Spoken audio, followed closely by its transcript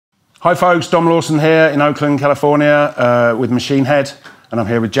Hi folks, Dom Lawson here in Oakland, California with Machine Head, and I'm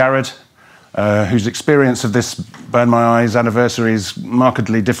here with Jared, whose experience of this Burn My Eyes anniversary is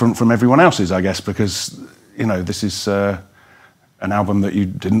markedly different from everyone else's, I guess, because, you know, this is an album that you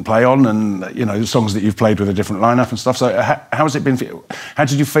didn't play on, and, you know, songs that you've played with a different lineup and stuff. So how has it been, how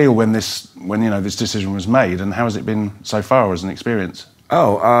did you feel when this decision was made, and how has it been so far as an experience?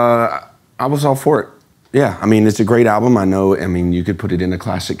 I was all for it. Yeah, I mean, it's a great album. I mean, you could put it in a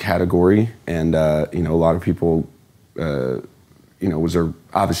classic category, and, you know, a lot of people, you know, was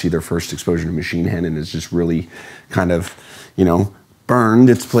obviously their first exposure to Machine Head, and it's just really kind of, you know, burned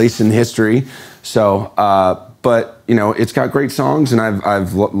its place in history. So, but, you know, it's got great songs, and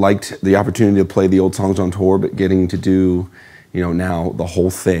I've liked the opportunity to play the old songs on tour, but getting to do, you know, now the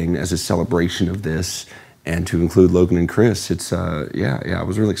whole thing as a celebration of this, and to include Logan and Chris, it's, yeah, I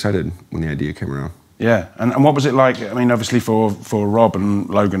was really excited when the idea came around. Yeah, and what was it like? I mean, obviously for Rob and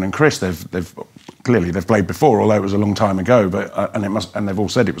Logan and Chris, they've clearly played before, although it was a long time ago. But and they've all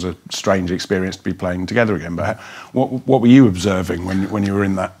said it was a strange experience to be playing together again. But what were you observing when you were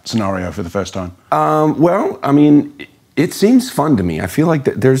in that scenario for the first time? Well, I mean, it seems fun to me. I feel like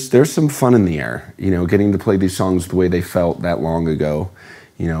there's some fun in the air. You know, getting to play these songs the way they felt that long ago.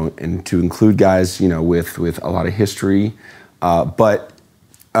 You know, and to include guys, you know, with a lot of history, but.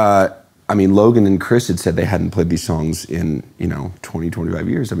 I mean, Logan and Chris had said they hadn't played these songs in, you know, 20, 25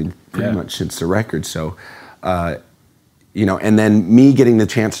 years. I mean, pretty much since the record. So, you know, and then me getting the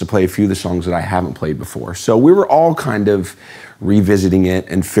chance to play a few of the songs that I haven't played before. So we were all kind of revisiting it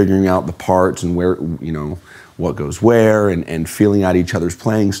and figuring out the parts and where, you know, what goes where, and feeling out each other's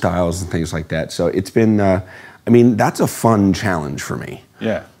playing styles and things like that. So it's been, I mean, that's a fun challenge for me.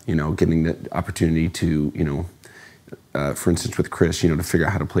 Yeah. You know, getting the opportunity to, you know, for instance, with Chris, you know, to figure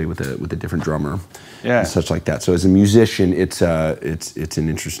out how to play with a different drummer, and such like that. So as a musician, it's an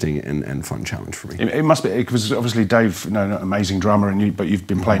interesting and fun challenge for me. It must be, because obviously Dave, you know, an amazing drummer, but you've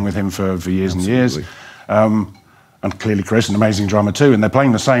been playing with him for years and years, and clearly Chris, an amazing drummer too, and they're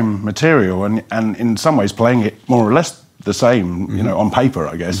playing the same material, and in some ways playing it more or less the same, you know, on paper,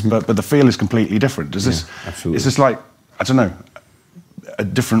 I guess, but the feel is completely different. Is this like, I don't know, a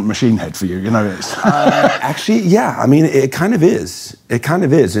different Machine Head for you, you know? It's actually, yeah. I mean, it kind of is. It kind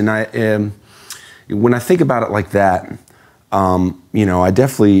of is. And when I think about it like that, you know, I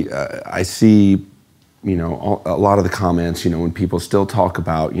definitely I see, you know, a lot of the comments. You know, when people still talk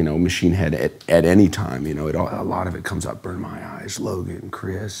about, you know, Machine Head at any time, you know, a lot of it comes up. Burn My Eyes, Logan,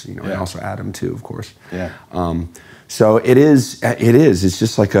 Chris, you know, and also Adam too, of course. Yeah. So it is. It's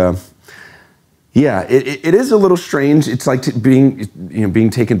just like a. Yeah, it is a little strange. It's like being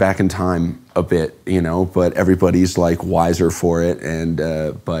taken back in time a bit, you know. But everybody's like wiser for it, and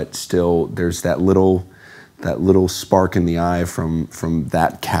but still, there's that little spark in the eye from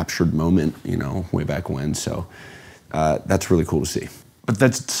that captured moment, you know, way back when. So that's really cool to see. But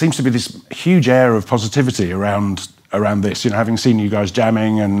there seems to be this huge air of positivity around this, you know, having seen you guys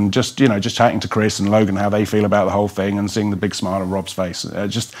jamming and just chatting to Chris and Logan how they feel about the whole thing, and seeing the big smile on Rob's face.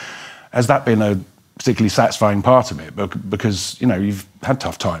 Has that been a particularly satisfying part of it? Because, you know, you've had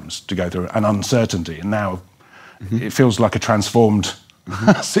tough times to go through, and uncertainty, and now it feels like a transformed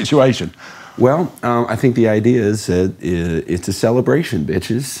situation. Well, I think the idea is that it's a celebration,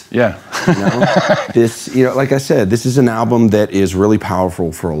 bitches. Yeah. You know? You know, like I said, this is an album that is really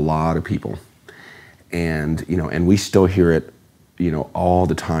powerful for a lot of people. And, you know, and we still hear it, you know, all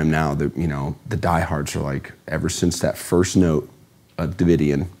the time now. You know, the diehards are like, ever since that first note of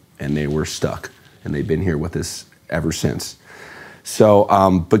Davidian, and they were stuck, and they've been here with us ever since. So,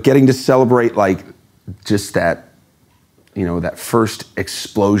 but getting to celebrate like just that, you know, that first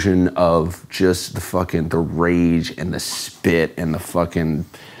explosion of just the rage and the spit and the fucking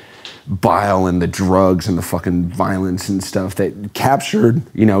bile and the drugs and the fucking violence and stuff that captured,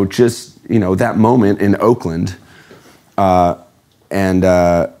 you know, just, you know, that moment in Oakland. And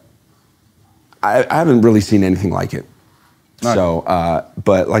I haven't really seen anything like it. Nice. So,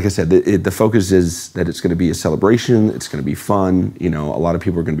 but like I said, the focus is that it's going to be a celebration. It's going to be fun. You know, a lot of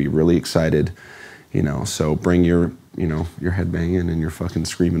people are going to be really excited. You know, so bring your, you know, your headbanging and your fucking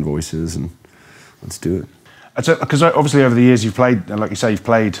screaming voices, and let's do it. Because obviously over the years you've played, like you say, you've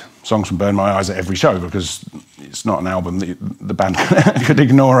played songs from Burn My Eyes at every show, because it's not an album that the band could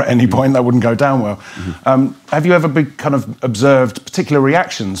ignore at any point. That wouldn't go down well. Have you ever kind of observed particular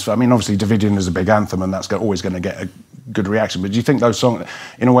reactions? I mean, obviously Davidian is a big anthem, and that's always going to get a good reaction. But do you think those songs,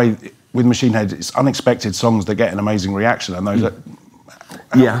 in a way, with Machine Head, it's unexpected songs that get an amazing reaction, and those?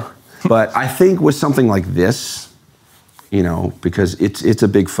 Yeah, but I think with something like this, you know, because it's a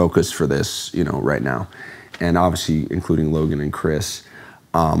big focus for this, you know, right now, and obviously including Logan and Chris.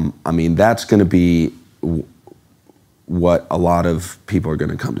 I mean, that's going to be what a lot of people are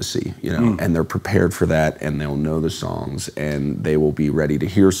going to come to see, you know, and they're prepared for that, and they'll know the songs, and they will be ready to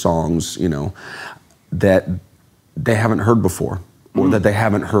hear songs, you know, that they haven't heard before, or that they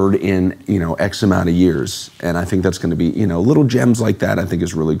haven't heard in, you know, X amount of years. And I think that's going to be, you know, little gems like that, I think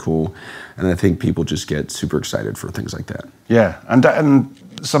is really cool. And I think people just get super excited for things like that. Yeah, and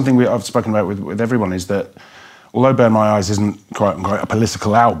something I've spoken about with everyone is that although Burn My Eyes isn't quite a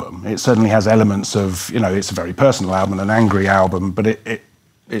political album, it certainly has elements of, you know, it's a very personal album, an angry album, but it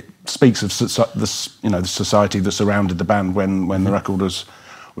speaks of the society that surrounded the band when the record was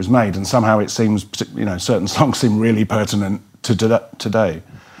made, and somehow it seems, you know, certain songs seem really pertinent to today.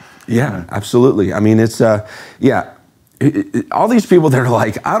 Yeah, absolutely. I mean, it's all these people that are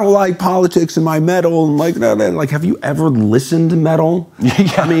like, I don't like politics in my metal, and like, no, like, have you ever listened to metal?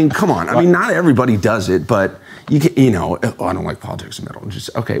 Yeah. I mean, come on. I mean, not everybody does it, but you know, oh, I don't like politics in metal.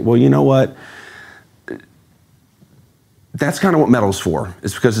 Just, okay, well, you know what? That's kind of what metal's for.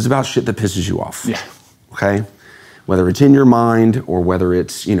 It's because it's about shit that pisses you off. Yeah. Okay? Whether it's in your mind or whether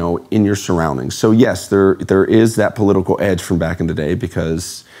it's, you know, in your surroundings. So yes, there is that political edge from back in the day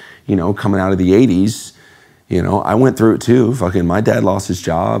because, you know, coming out of the 80s, you know, I went through it too. Fucking my dad lost his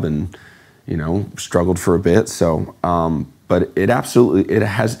job and, you know, struggled for a bit. So, but it absolutely, it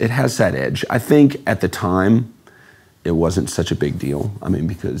has that edge. I think at the time, it wasn't such a big deal. I mean,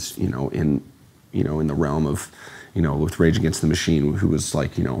 because, in the realm of, you know, with Rage Against the Machine, who was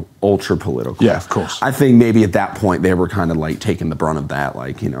like, you know, ultra political. Yeah, of course. I think maybe at that point they were kind of like taking the brunt of that,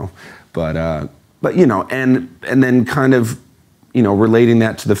 like, you know, but you know, and then kind of, you know, relating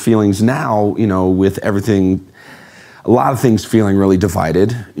that to the feelings now, you know, with everything, a lot of things feeling really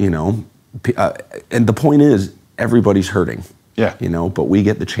divided, you know, and the point is everybody's hurting. Yeah. You know, but we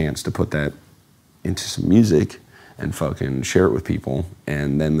get the chance to put that into some music and fucking share it with people,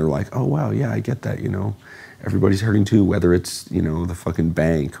 and then they're like, oh wow, yeah, I get that, you know. Everybody's hurting too, whether it's, you know, the fucking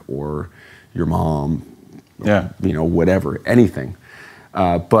bank or your mom, yeah, you know, whatever, anything.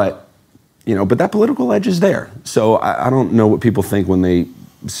 But that political edge is there. So I don't know what people think when they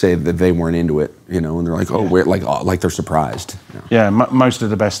say that they weren't into it, you know, and they're like, oh, we're like they're surprised. No. Yeah, most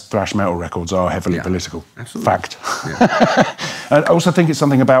of the best thrash metal records are heavily political. Absolutely. Fact. Yeah. I also think it's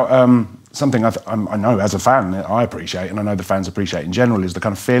something about something I know as a fan I appreciate, and I know the fans appreciate in general, is the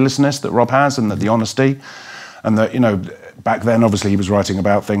kind of fearlessness that Rob has, and the honesty, and that, you know, back then obviously he was writing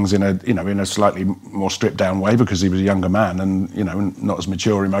about things in a slightly more stripped down way because he was a younger man and, you know, not as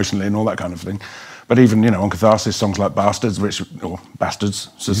mature emotionally and all that kind of thing. But even, you know, on Catharsis, songs like Bastards, or Bastards,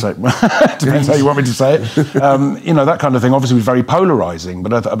 so say, depends how you want me to say it, you know, that kind of thing obviously was very polarising,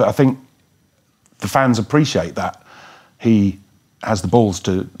 but I think the fans appreciate that he has the balls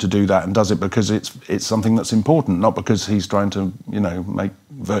to do that and does it because it's something that's important, not because he's trying to, you know, make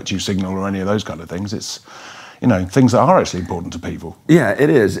virtue signal or any of those kind of things. It's, you know, things that are actually important to people. Yeah,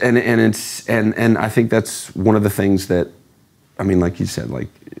 it is, and I think that's one of the things that, I mean, like you said, like,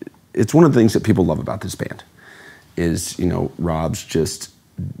 it's one of the things that people love about this band is, you know, Rob's just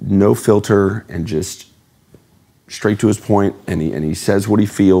no filter and just straight to his point, and he says what he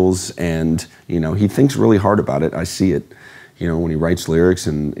feels, and, you know, he thinks really hard about it. I see it, you know, when he writes lyrics,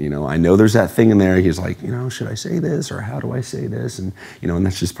 and, you know, I know there's that thing in there. He's like, you know, should I say this or how do I say this? And, you know, and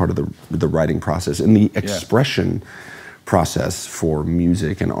that's just part of the writing process and the expression process for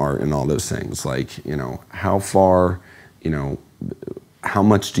music and art and all those things. Like, you know, how far, you know, how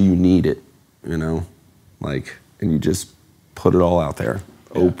much do you need it, you know? Like, and you just put it all out there,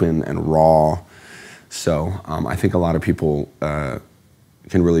 open and raw. So I think a lot of people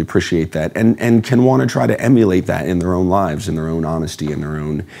can really appreciate that and can want to try to emulate that in their own lives, in their own honesty, in their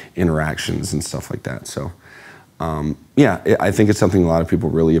own interactions and stuff like that. So I think it's something a lot of people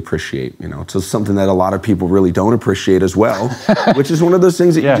really appreciate, you know. It's something that a lot of people really don't appreciate as well, which is one of those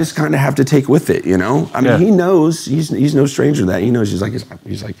things that you just kind of have to take with it, you know. I mean, he knows, he's no stranger to that. He knows, he's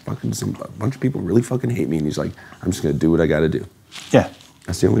like fucking a bunch of people really fucking hate me, and he's like, I'm just gonna do what I gotta do. Yeah.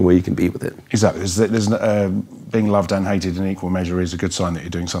 That's the only way you can be with it. Exactly. There's being loved and hated in equal measure is a good sign that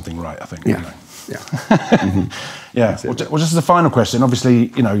you're doing something right, I think. Yeah. You know? Yeah. Yeah. Well, just as a final question, obviously,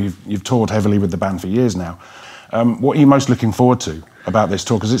 you know, you've toured heavily with the band for years now. What are you most looking forward to about this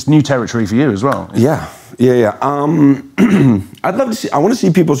tour? Because it's new territory for you as well. Yeah. I'd love to see. I want to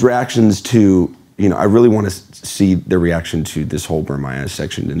see people's reactions to. You know, I really want to see their reaction to this whole Burn My Eyes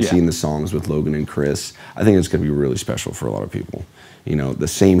section and seeing the songs with Logan and Chris. I think it's going to be really special for a lot of people. You know, the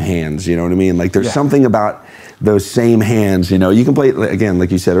same hands, you know what I mean? Like, there's something about those same hands, you know. You can play, again,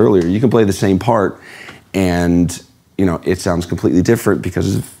 like you said earlier, you can play the same part and, you know, it sounds completely different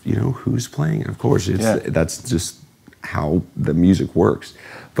because of, you know, who's playing. Of course, that's just how the music works.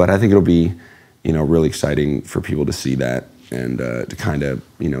 But I think it'll be, you know, really exciting for people to see that and to kind of,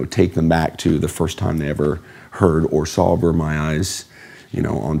 you know, take them back to the first time they ever heard or saw Burn My Eyes, you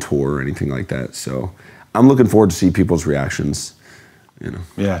know, on tour or anything like that. So I'm looking forward to see people's reactions, you know.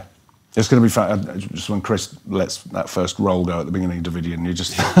 Yeah. It's going to be fun. Just when Chris lets that first roll go at the beginning of the video, and you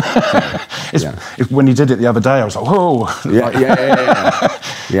just... when you did it the other day, I was like, whoa!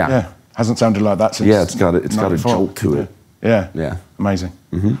 Yeah. Hasn't sounded like that since... Yeah, it's got a jolt to it. Yeah. Amazing.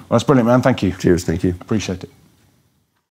 Well, that's brilliant, man. Thank you. Cheers, thank you. Appreciate it.